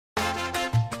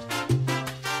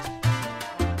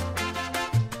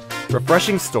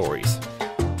refreshing stories.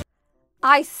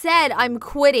 I said I'm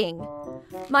quitting.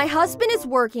 My husband is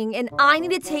working and I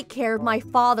need to take care of my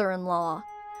father-in-law.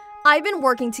 I've been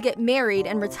working to get married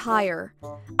and retire.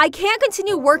 I can't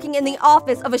continue working in the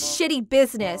office of a shitty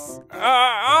business.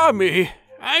 Ami,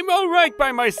 I'm alright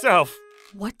by myself.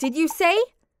 What did you say?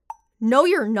 No,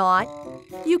 you're not.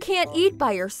 You can't eat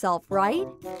by yourself, right?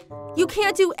 You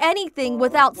can't do anything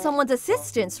without someone's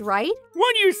assistance, right?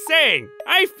 What are you saying?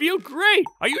 I feel great.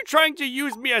 Are you trying to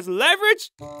use me as leverage?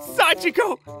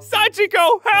 Sachiko!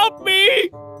 Sachiko, help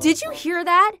me! Did you hear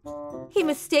that? He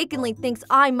mistakenly thinks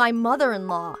I'm my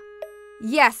mother-in-law.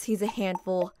 Yes, he's a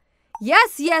handful.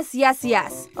 Yes, yes, yes,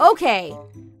 yes. Okay.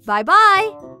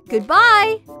 Bye-bye.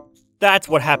 Goodbye. That's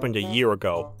what happened a year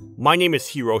ago. My name is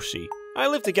Hiroshi. I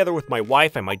live together with my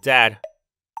wife and my dad.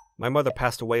 My mother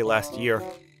passed away last year,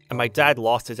 and my dad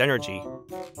lost his energy.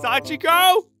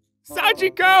 Sachiko!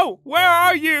 Sachiko! Where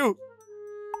are you?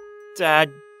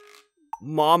 Dad,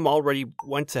 Mom already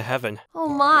went to heaven. Oh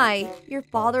my, your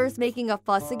father is making a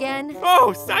fuss again?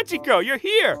 Oh, Sachiko, you're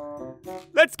here!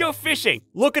 Let's go fishing!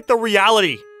 Look at the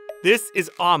reality! This is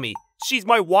Ami. She's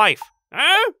my wife.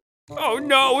 Huh? Oh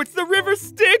no, it's the river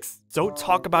Styx! Don't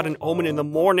talk about an omen in the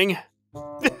morning.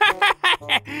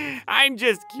 I'm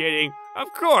just kidding.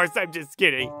 Of course, I'm just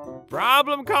kidding.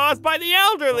 Problem caused by the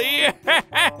elderly.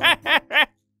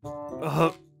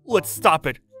 Let's stop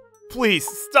it. Please,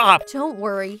 stop. Don't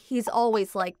worry, he's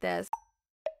always like this.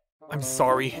 I'm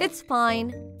sorry. It's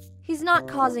fine. He's not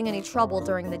causing any trouble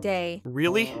during the day.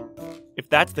 Really? If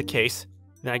that's the case,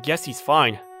 then I guess he's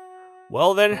fine.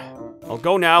 Well then, I'll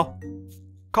go now.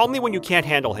 Call me when you can't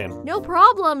handle him. No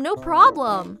problem, no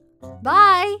problem.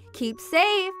 Bye. Keep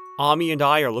safe. Ami and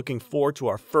I are looking forward to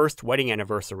our first wedding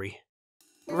anniversary.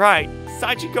 Right,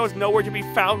 Sachiko's nowhere to be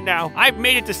found now. I've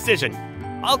made a decision.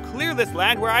 I'll clear this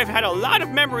land where I've had a lot of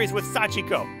memories with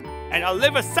Sachiko, and I'll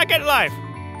live a second life.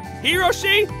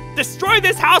 Hiroshi, destroy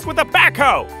this house with a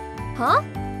backhoe! Huh?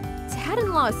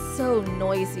 Dad-in-law is so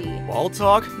noisy. Ball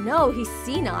talk? No, he's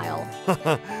senile.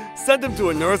 Send him to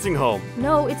a nursing home.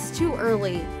 No, it's too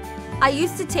early. I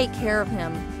used to take care of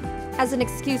him as an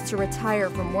excuse to retire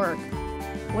from work.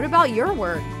 What about your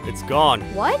work? It's gone.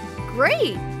 What?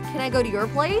 Great! Can I go to your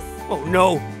place? Oh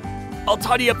no! I'll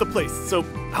tidy up the place, so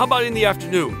how about in the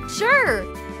afternoon? Sure!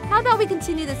 How about we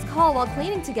continue this call while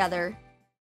cleaning together?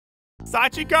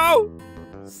 Sachiko!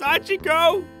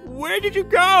 Sachiko! Where did you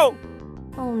go?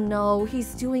 Oh no,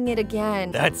 he's doing it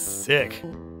again. That's sick.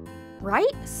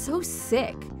 Right? So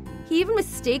sick. He even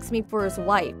mistakes me for his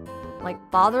wife. Like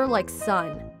father, like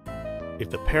son. If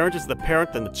the parent is the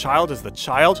parent, then the child is the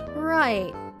child?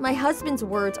 Right. My husband's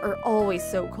words are always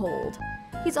so cold.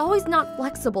 He's always not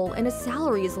flexible and his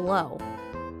salary is low.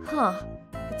 Huh.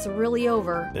 It's really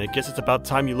over. Then I guess it's about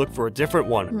time you look for a different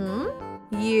one.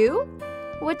 You?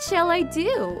 What shall I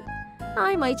do?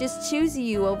 I might just choose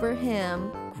you over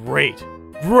him. Great.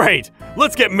 Great!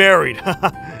 Let's get married!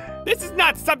 This is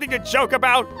not something to joke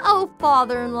about! Oh,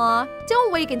 father-in-law,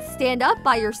 don't wake and stand up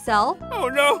by yourself. Oh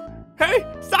no! Hey,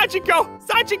 Sachiko!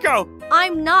 Sachiko!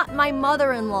 I'm not my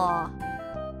mother-in-law.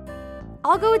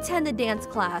 I'll go attend the dance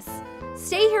class.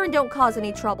 Stay here and don't cause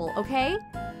any trouble, okay?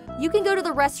 You can go to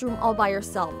the restroom all by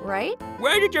yourself, right?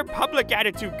 Where did your public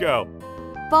attitude go?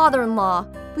 Father-in-law,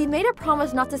 we made a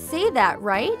promise not to say that,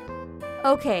 right?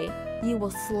 Okay, you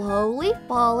will slowly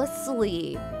fall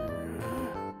asleep.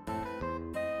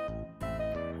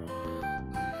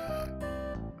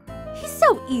 He's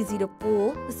so easy to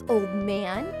fool, this old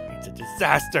man. It's a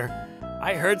disaster.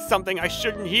 I heard something I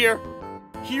shouldn't hear.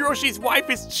 Hiroshi's wife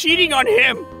is cheating on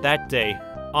him! That day,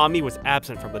 Ami was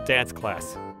absent from the dance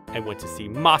class and went to see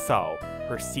Masao,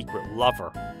 her secret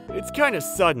lover. It's kind of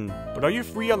sudden, but are you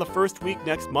free on the first week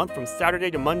next month from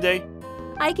Saturday to Monday?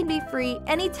 I can be free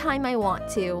anytime I want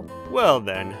to. Well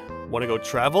then, wanna go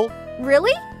travel?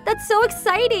 Really? That's so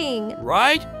exciting!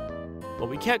 Right? Well,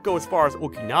 we can't go as far as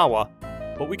Okinawa,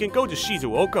 but we can go to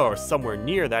Shizuoka or somewhere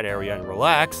near that area and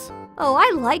relax. Oh,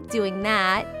 I like doing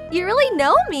that. You really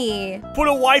know me. Put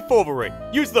a wife over it.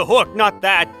 Use the hook, not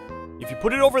that. If you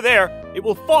put it over there, it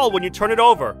will fall when you turn it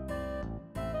over.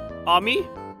 Ami,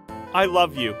 I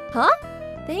love you. Huh?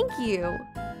 Thank you.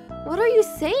 What are you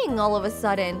saying all of a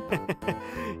sudden?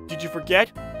 Did you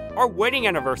forget? Our wedding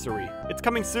anniversary. It's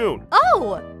coming soon.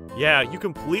 Oh! Yeah, you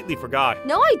completely forgot.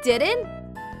 No, I didn't.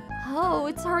 Oh,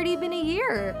 it's already been a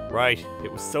year. Right,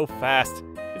 it was so fast.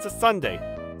 It's a Sunday,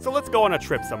 so let's go on a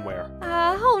trip somewhere.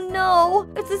 Oh no,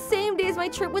 it's the same day as my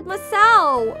trip with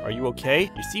Masao. Are you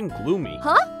okay? You seem gloomy.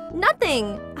 Huh?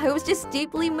 Nothing. I was just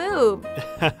deeply moved.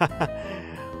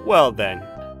 Well then,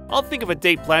 I'll think of a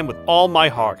date plan with all my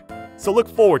heart, so look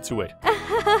forward to it.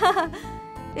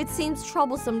 It seems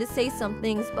troublesome to say some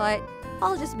things, but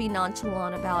I'll just be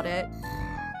nonchalant about it.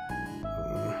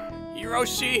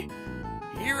 Hiroshi!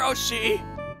 Hiroshi!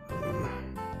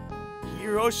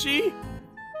 Hiroshi?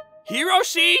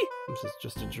 Hiroshi! This is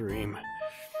just a dream.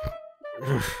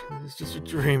 This is just a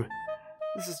dream.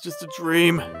 This is just a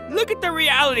dream. Look at the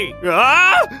reality!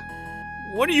 Ah!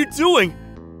 What are you doing?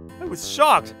 I was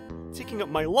shocked. Taking up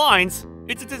my lines?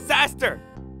 It's a disaster!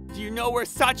 Do you know where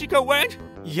Sachiko went?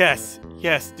 Yes.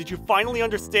 Did you finally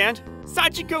understand?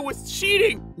 Sachiko was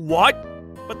cheating! What?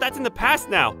 But that's in the past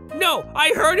now. No,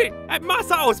 I heard it! At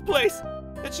Masao's place!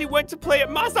 That she went to play at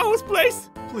Masao's place!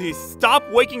 Please, stop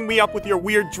waking me up with your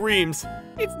weird dreams.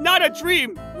 It's not a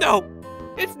dream! No!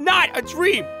 It's not a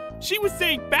dream! She was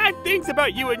saying bad things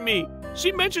about you and me!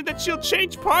 She mentioned that she'll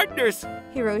change partners!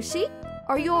 Hiroshi,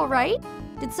 are you alright?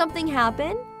 Did something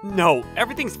happen? No,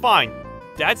 everything's fine.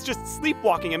 Dad's just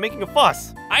sleepwalking and making a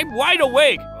fuss. I'm wide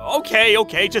awake!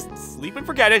 Okay, just sleep and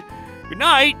forget it. Good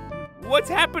night! What's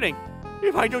happening?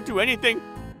 If I don't do anything,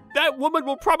 that woman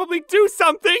will probably do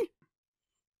something!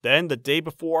 Then, the day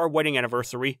before our wedding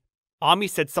anniversary, Ami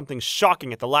said something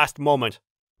shocking at the last moment.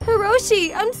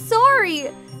 Hiroshi, I'm sorry!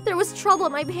 There was trouble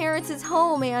at my parents'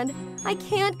 home and I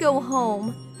can't go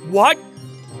home. What?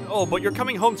 Oh, but you're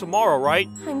coming home tomorrow, right?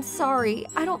 I'm sorry.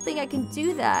 I don't think I can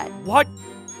do that. What?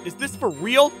 Is this for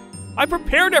real? I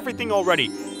prepared everything already.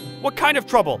 What kind of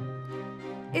trouble?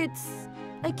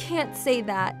 I can't say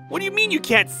that. What do you mean you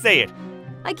can't say it?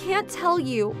 I can't tell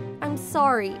you. I'm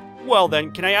sorry. Well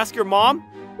then, can I ask your mom?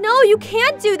 No, you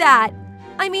can't do that!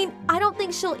 I mean, I don't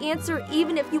think she'll answer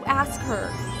even if you ask her.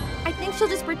 I think she'll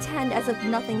just pretend as if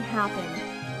nothing happened.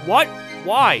 What?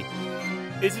 Why?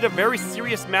 Is it a very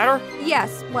serious matter?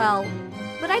 Yes, well,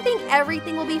 but I think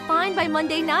everything will be fine by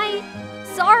Monday night.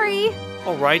 Sorry!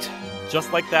 Alright,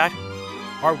 just like that,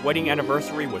 our wedding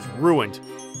anniversary was ruined.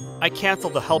 I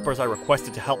canceled the helpers I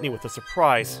requested to help me with the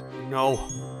surprise. No.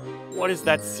 What is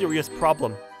that serious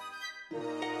problem?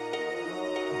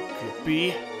 Could it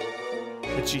be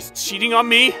that she's cheating on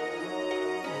me?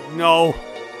 No.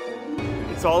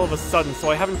 It's all of a sudden, so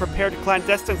I haven't prepared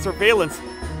clandestine surveillance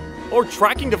or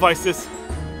tracking devices.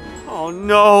 Oh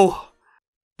no.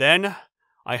 Then,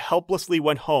 I helplessly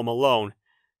went home alone,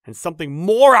 and something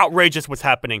more outrageous was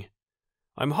happening.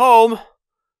 I'm home.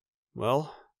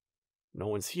 Well, no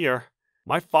one's here.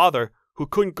 My father, who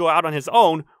couldn't go out on his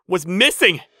own, was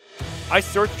missing. I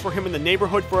searched for him in the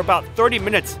neighborhood for about 30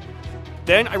 minutes.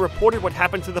 Then I reported what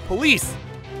happened to the police.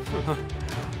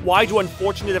 Why do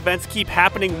unfortunate events keep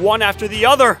happening one after the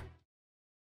other?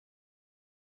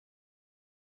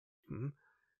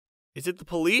 Is it the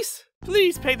police?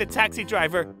 Please pay the taxi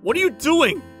driver. What are you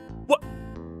doing?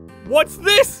 What's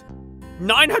this?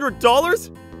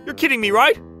 $900? You're kidding me,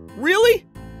 right? Really?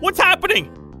 What's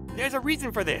happening? There's a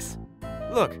reason for this.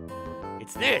 Look,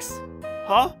 it's this.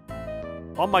 Huh?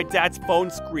 On my dad's phone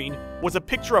screen was a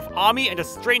picture of Ami and a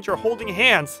stranger holding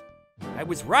hands. I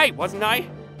was right, wasn't I?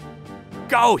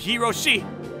 Go, Hiroshi!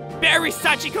 Bury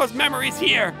Sachiko's memories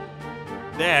here!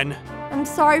 Then... I'm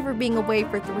sorry for being away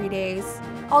for 3 days.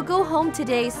 I'll go home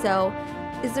today, so...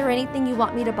 Is there anything you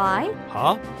want me to buy?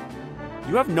 Huh?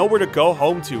 You have nowhere to go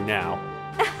home to now.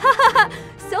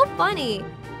 So funny.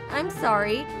 I'm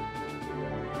sorry.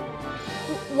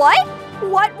 What?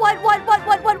 What?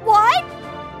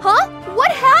 Huh?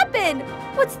 What happened?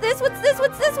 What's this? Why?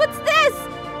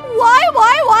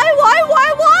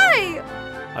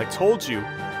 I told you,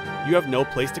 you have no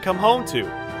place to come home to.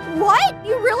 What?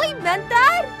 You really meant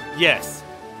that? Yes.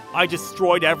 I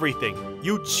destroyed everything.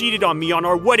 You cheated on me on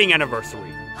our wedding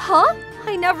anniversary. Huh?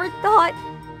 I never thought...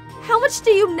 How much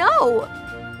do you know?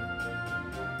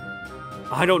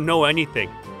 I don't know anything.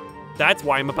 That's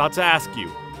why I'm about to ask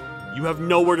you. You have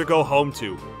nowhere to go home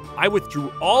to. I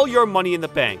withdrew all your money in the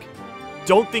bank.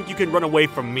 Don't think you can run away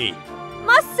from me.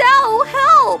 Marcel,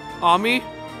 help! Ami,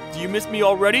 do you miss me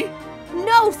already?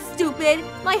 No, stupid!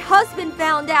 My husband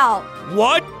found out.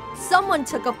 What? Someone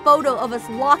took a photo of us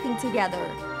walking together.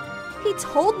 He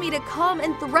told me to come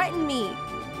and threaten me.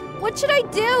 What should I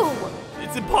do?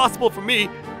 It's impossible for me.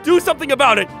 Do something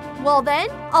about it. Well then,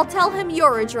 I'll tell him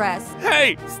your address.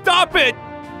 Hey, stop it!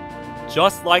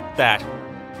 Just like that,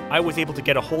 I was able to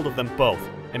get a hold of them both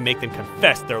and make them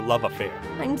confess their love affair.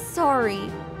 I'm sorry.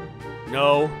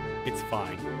 No, it's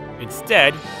fine.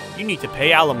 Instead, you need to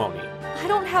pay alimony. I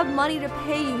don't have money to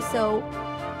pay you, so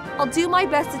I'll do my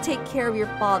best to take care of your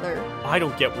father. I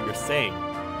don't get what you're saying.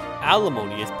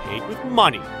 Alimony is paid with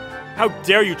money. How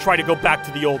dare you try to go back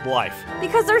to the old life?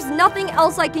 Because there's nothing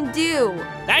else I can do.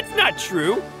 That's not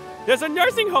true. There's a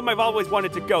nursing home I've always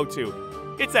wanted to go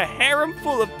to. It's a harem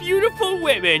full of beautiful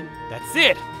women. That's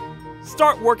it.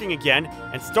 start working again,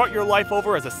 and start your life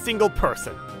over as a single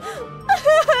person.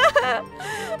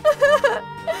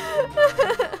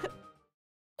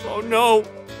 Oh no,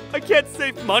 I can't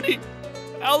save money.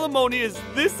 Alimony is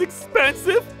this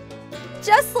expensive?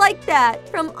 Just like that,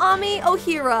 from Ami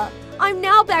Ohira. I'm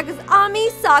now back as Ami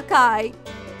Sakai.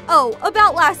 Oh,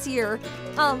 about last year.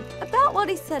 About what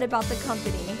he said about the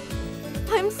company.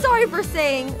 I'm sorry for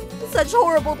saying such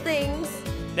horrible things.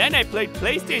 Then I played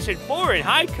PlayStation 4 in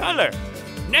high color.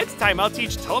 Next time I'll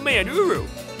teach Tomei and Uru.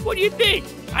 What do you think?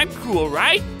 I'm cool,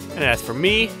 right? And as for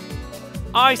me,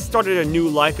 I started a new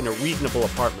life in a reasonable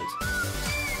apartment.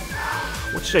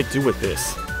 What should I do with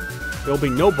this? There'll be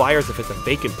no buyers if it's a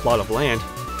vacant plot of land.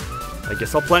 I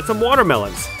guess I'll plant some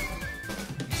watermelons.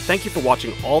 Thank you for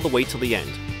watching all the way till the end.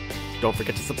 Don't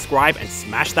forget to subscribe and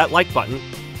smash that like button.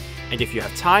 And if you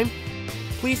have time,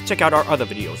 please check out our other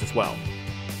videos as well.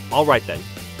 Alright then,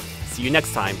 see you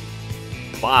next time.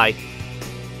 Bye.